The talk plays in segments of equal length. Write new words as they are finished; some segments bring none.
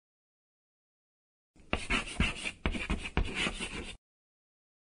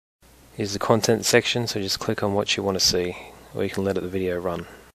Here's the content section, so just click on what you want to see, or you can let the video run.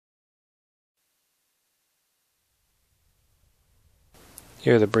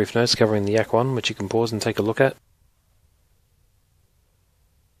 Here are the brief notes covering the Yak-1, which you can pause and take a look at.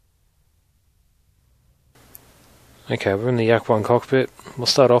 Okay, we're in the Yak-1 cockpit. We'll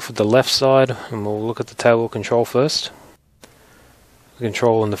start off with the left side and we'll look at the tail wheel control first. The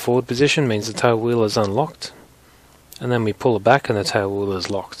control in the forward position means the tail wheel is unlocked, and then we pull it back and the tail wheel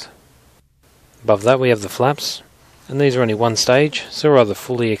is locked. Above that we have the flaps, and these are only one stage, so they're either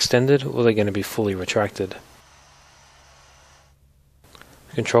fully extended or they're going to be fully retracted.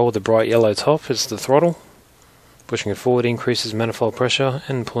 The control with the bright yellow top is the throttle. Pushing it forward increases manifold pressure,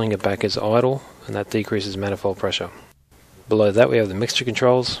 and pulling it back is idle, and that decreases manifold pressure. Below that we have the mixture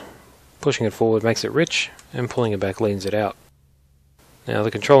controls. Pushing it forward makes it rich, and pulling it back leans it out. Now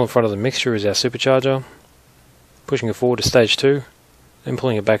the control in front of the mixture is our supercharger. Pushing it forward to stage 2, and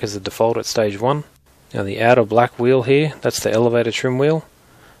pulling it back as the default at stage 1. Now the outer black wheel here, that's the elevator trim wheel.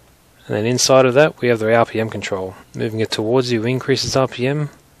 And then inside of that we have the RPM control. Moving it towards you increases RPM,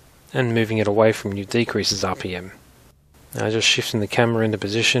 and moving it away from you decreases RPM. Now just shifting the camera into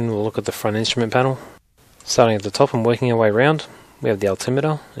position, we'll look at the front instrument panel. Starting at the top and working our way around, we have the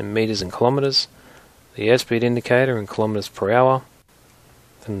altimeter in meters and kilometers, the airspeed indicator in kilometers per hour,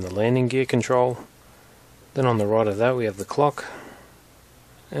 then the landing gear control. Then on the right of that we have the clock,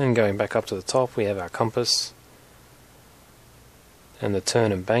 and going back up to the top we have our compass, and the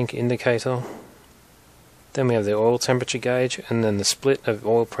turn and bank indicator. Then we have the oil temperature gauge, and then the split of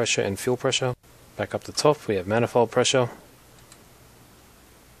oil pressure and fuel pressure. Back up the top we have manifold pressure,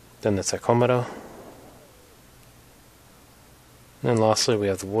 then the tachometer, and then lastly we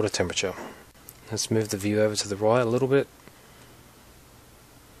have the water temperature. Let's move the view over to the right a little bit.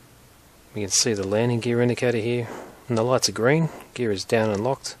 We can see the landing gear indicator here. When the lights are green, gear is down and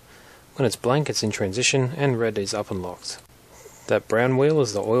locked. When it's blank, it's in transition, and red is up and locked. That brown wheel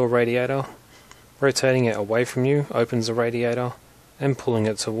is the oil radiator. Rotating it away from you opens the radiator, and pulling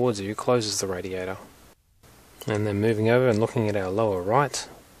it towards you closes the radiator. And then moving over and looking at our lower right,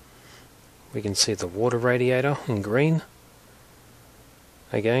 we can see the water radiator in green.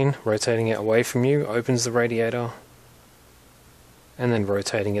 Again, rotating it away from you opens the radiator, and then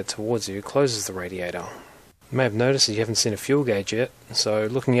rotating it towards you closes the radiator. You may have noticed that you haven't seen a fuel gauge yet, so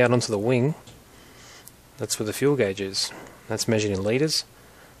looking out onto the wing, that's where the fuel gauge is. That's measured in litres.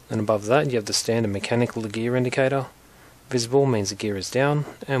 And above that you have the standard mechanical gear indicator. Visible means the gear is down,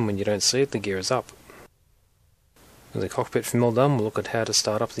 and when you don't see it, the gear is up. With the cockpit film all done, we'll look at how to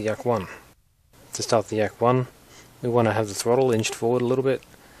start up the Yak-1. To start the Yak-1, we want to have the throttle inched forward a little bit,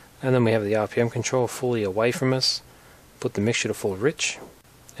 and then we have the RPM control fully away from us. Put the mixture to full rich,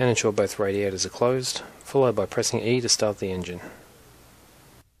 and ensure both radiators are closed, followed by pressing E to start the engine.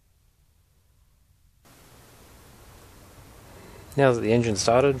 Now that the engine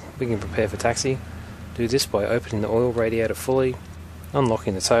started, we can prepare for taxi. Do this by opening the oil radiator fully,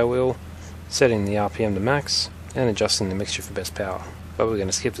 unlocking the tail wheel, setting the RPM to max, and adjusting the mixture for best power. But we're going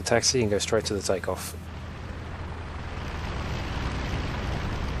to skip the taxi and go straight to the takeoff.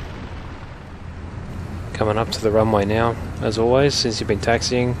 Coming up to the runway now. As always, since you've been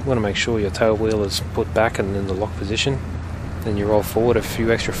taxiing, you want to make sure your tail wheel is put back and in the lock position. Then you roll forward a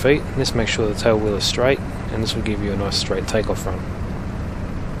few extra feet, and this makes sure the tail wheel is straight, and this will give you a nice straight takeoff run.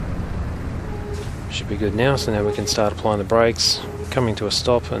 Should be good now, so now we can start applying the brakes, coming to a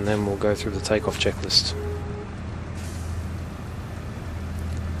stop, and then we'll go through the takeoff checklist.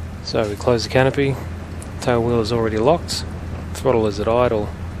 So we close the canopy, tail wheel is already locked, throttle is at idle,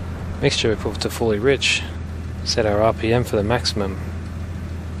 mixture put to fully rich, set our RPM for the maximum.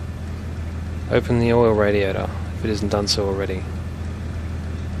 Open the oil radiator if it isn't done so already.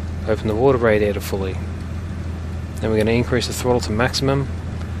 Open the water radiator fully. Then we're going to increase the throttle to maximum,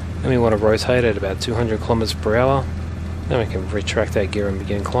 and we want to rotate at about 200 kilometers per hour. Then we can retract that gear and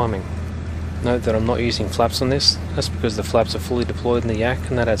begin climbing. Note that I'm not using flaps on this. That's because the flaps are fully deployed in the Yak,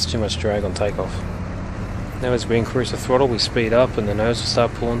 and that adds too much drag on takeoff. Now as we increase the throttle, we speed up and the nose will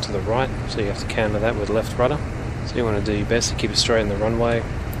start pulling to the right, so you have to counter that with left rudder. So you want to do your best to keep it straight in the runway.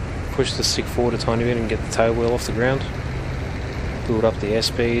 Push the stick forward a tiny bit and get the tail wheel off the ground. Build up the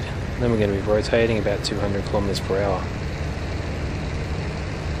airspeed. Then we're going to be rotating about 200 kilometers per hour.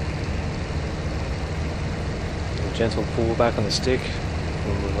 A gentle pull back on the stick,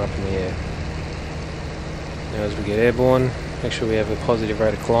 and we're up in the air. Now as we get airborne, make sure we have a positive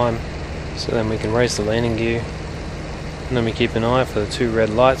rate of climb, so then we can raise the landing gear, and then we keep an eye for the two red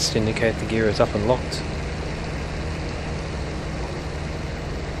lights to indicate the gear is up and locked.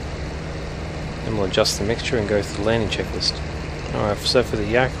 Then we'll adjust the mixture and go through the landing checklist. Alright, so for the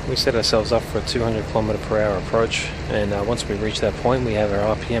Yak, we set ourselves up for a 200 km/h approach, and once we reach that point we have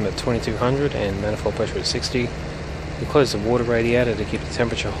our RPM at 2200 and manifold pressure at 60. We close the water radiator to keep the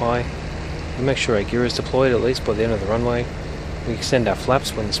temperature high. We make sure our gear is deployed at least by the end of the runway. We extend our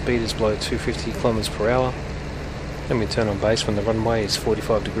flaps when the speed is below 250 km/h. Then we turn on base when the runway is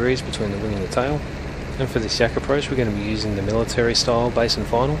 45 degrees between the wing and the tail. And for this Yak approach we're going to be using the military style base and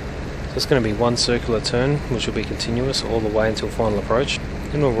final. So it's going to be one circular turn, which will be continuous all the way until final approach,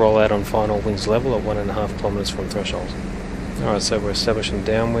 and we'll roll out on final wings level at 1.5 km from threshold. Alright, so we're establishing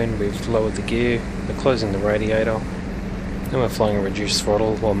downwind, we've lowered the gear, we're closing the radiator, and we're flying a reduced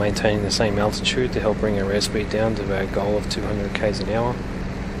throttle while maintaining the same altitude to help bring our airspeed down to our goal of 200 km an hour.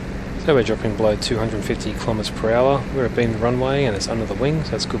 So we're dropping below 250 km/h. We're abeam the runway and it's under the wing,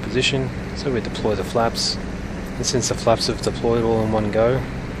 so that's a good position. So we deploy the flaps, and since the flaps have deployed all in one go,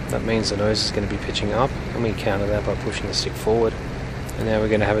 that means the nose is going to be pitching up, and we counter that by pushing the stick forward. And now we're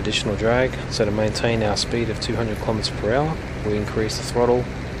going to have additional drag, so to maintain our speed of 200 km/h, we increase the throttle,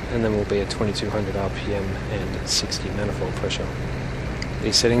 and then we'll be at 2200 RPM and 60 manifold pressure.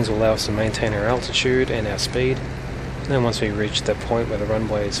 These settings will allow us to maintain our altitude and our speed, and then once we reach that point where the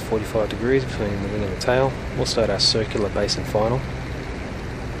runway is 45 degrees between the wing and the tail, we'll start our circular base and final.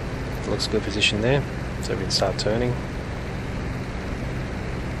 It looks a good position there, so we can start turning.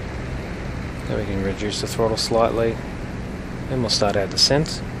 Now we can reduce the throttle slightly, and we'll start our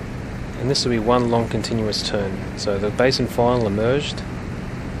descent, and this will be one long continuous turn. So the base and final are merged,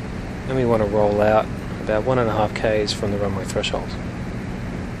 and we want to roll out about 1.5 km from the runway threshold.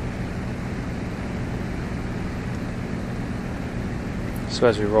 So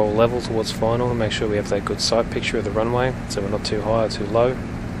as we roll level towards final, make sure we have that good sight picture of the runway, so we're not too high or too low.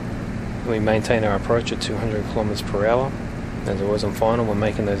 And we maintain our approach at 200 km/h. As always on final, we're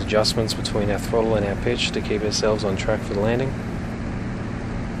making those adjustments between our throttle and our pitch to keep ourselves on track for the landing.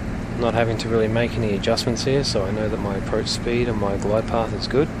 I'm not having to really make any adjustments here, so I know that my approach speed and my glide path is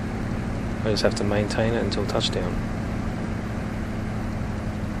good. I just have to maintain it until touchdown.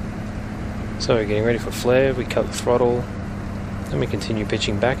 So we're getting ready for flare, we cut the throttle, then we continue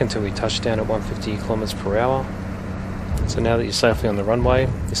pitching back until we touch down at 150 km/h. So now that you're safely on the runway,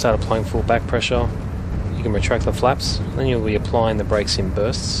 you start applying full back pressure. You can retract the flaps, then you'll be applying the brakes in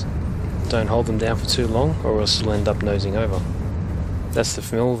bursts. Don't hold them down for too long or else you'll end up nosing over. That's the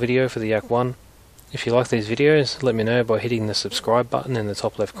familiar video for the Yak-1. If you like these videos, let me know by hitting the subscribe button in the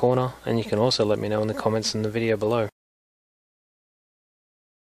top left corner, and you can also let me know in the comments in the video below.